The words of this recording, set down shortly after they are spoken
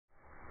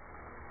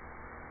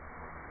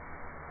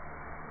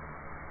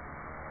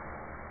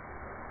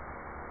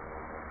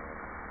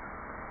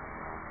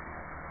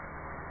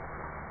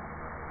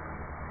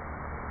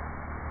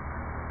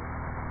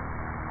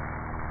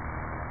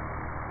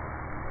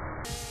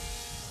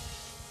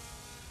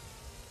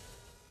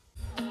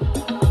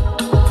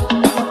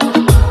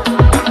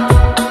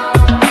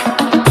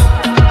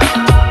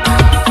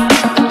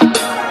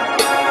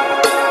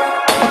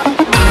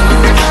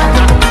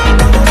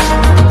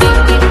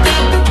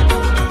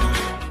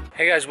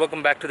Hey guys,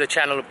 welcome back to the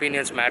channel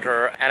Opinions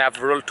Matter, and I've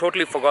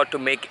totally forgot to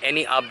make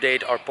any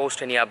update or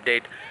post any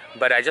update,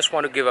 but I just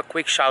want to give a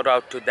quick shout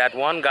out to that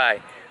one guy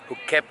who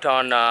kept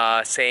on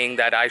saying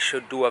that I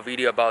should do a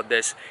video about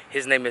this.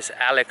 His name is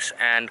Alex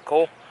and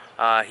Co.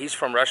 He's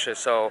from Russia,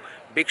 so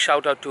big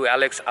shout out to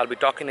Alex. I'll be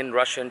talking in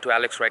Russian to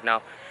Alex right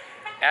now.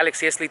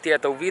 Alex, если ты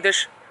это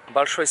увидишь,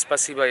 большое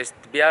спасибо из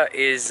тебя,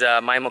 из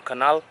моему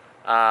канал.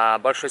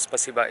 Большое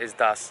спасибо из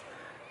das.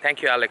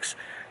 Thank you, Alex.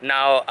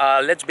 Now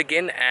let's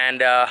begin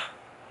and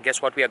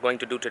guess what we are going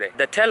to do today.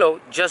 The Tello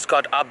just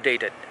got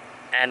updated,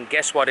 and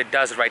guess what it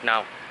does right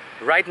now.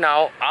 Right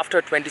now,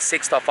 after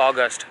 26th of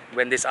August,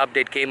 when this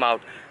update came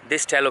out,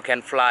 this Tello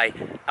can fly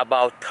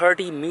about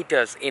 30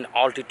 meters in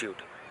altitude.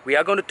 We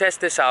are going to test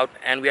this out,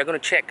 and we are going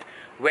to check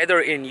whether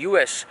in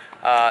US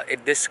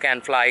this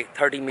can fly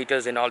 30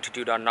 meters in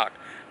altitude or not.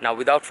 Now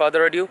without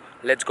further ado,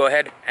 let's go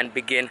ahead and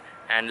begin,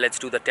 and let's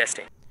do the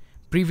testing.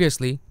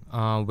 Previously,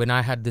 when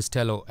I had this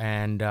Tello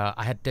and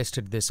I had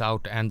tested this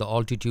out, and the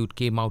altitude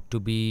came out to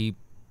be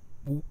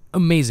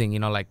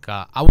amazing, I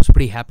was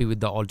pretty happy with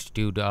the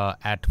altitude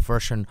at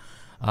version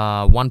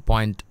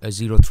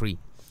 1.03.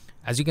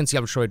 As you can see,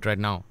 I'll show it right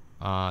now.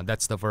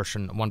 That's the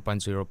version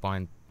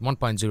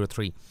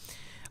 1.03.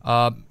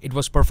 It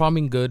was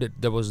performing good.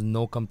 There was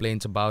no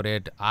complaints about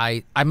it.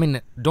 I mean,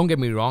 don't get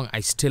me wrong,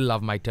 I still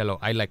love my Tello.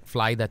 I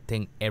fly that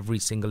thing every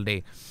single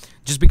day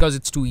just because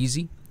it's too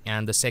easy.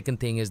 And the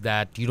second thing is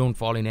that you don't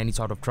fall in any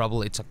sort of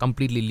trouble. It's a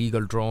completely legal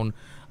drone.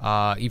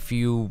 If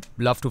you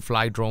love to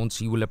fly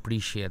drones, you will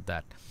appreciate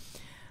that.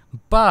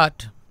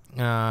 But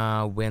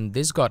when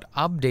this got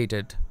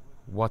updated,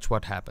 watch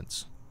what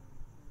happens.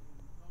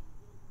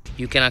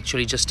 You can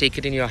actually just take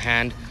it in your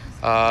hand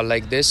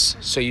like this.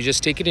 So you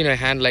just take it in your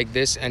hand like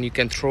this, and you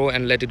can throw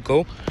and let it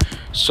go.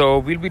 So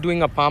we'll be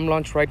doing a palm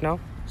launch right now.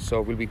 So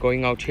we'll be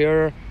going out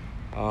here.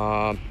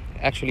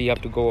 Actually, you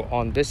have to go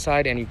on this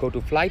side, and you go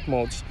to flight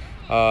modes.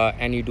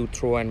 And you do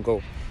throw and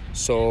go.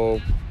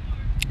 So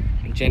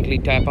gently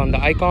tap on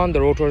the icon, the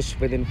rotors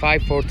within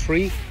 5, 4,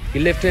 3, you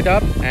lift it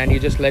up and you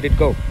just let it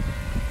go.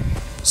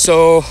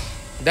 So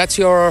that's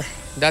how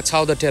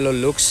the Tello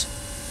looks.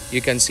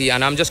 You can see,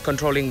 and I'm just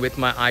controlling with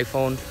my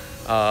iPhone.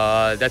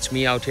 That's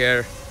me out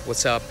here.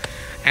 What's up?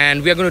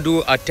 And we are going to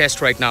do a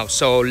test right now.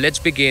 So let's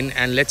begin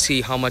and let's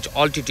see how much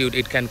altitude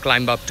it can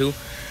climb up to.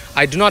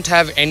 I do not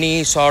have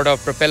any sort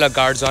of propeller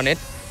guards on it.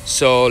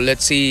 So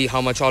let's see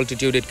how much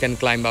altitude it can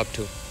climb up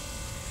to.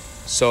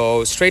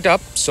 So straight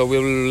up, so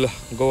we'll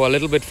go a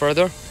little bit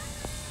further,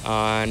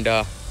 and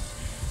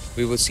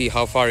we will see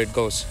how far it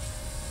goes.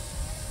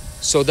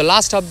 So the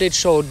last update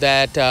showed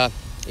that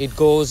it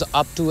goes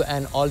up to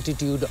an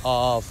altitude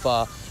of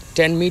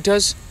 10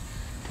 meters.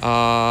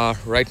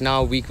 Right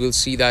now we will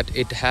see that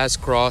it has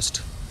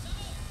crossed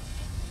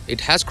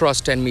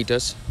 10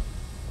 meters.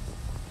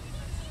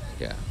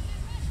 Yeah,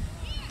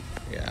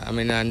 I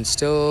mean, and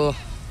still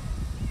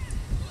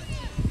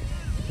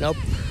nope,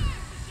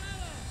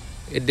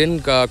 it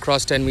didn't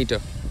cross 10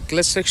 meters.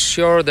 Let's make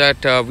sure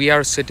that we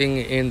are sitting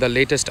in the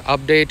latest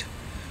update.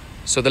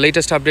 So the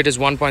latest update is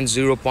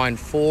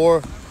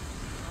 1.0.4,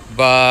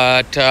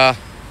 but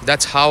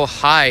that's how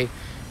high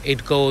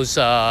it goes,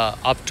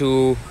 up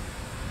to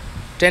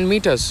 10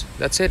 meters.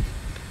 That's it.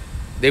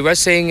 They were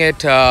saying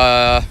it,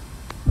 it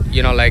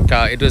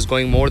was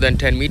going more than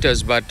 10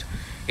 meters, but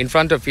in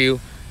front of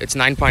you, it's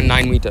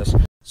 9.9 meters.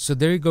 So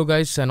there you go,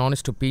 guys, an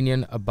honest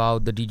opinion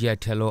about the DJI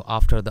Tello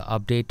after the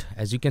update.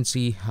 As you can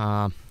see,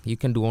 you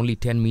can do only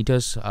 10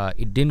 meters.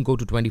 It didn't go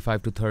to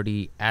 25 to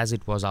 30 as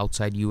it was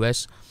outside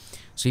US.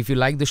 So if you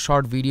like this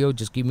short video,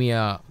 just give me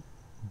a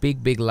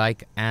big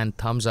like and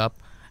thumbs up,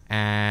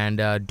 and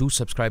do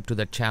subscribe to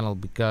that channel,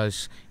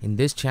 because in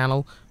this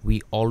channel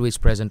we always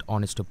present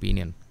honest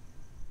opinion.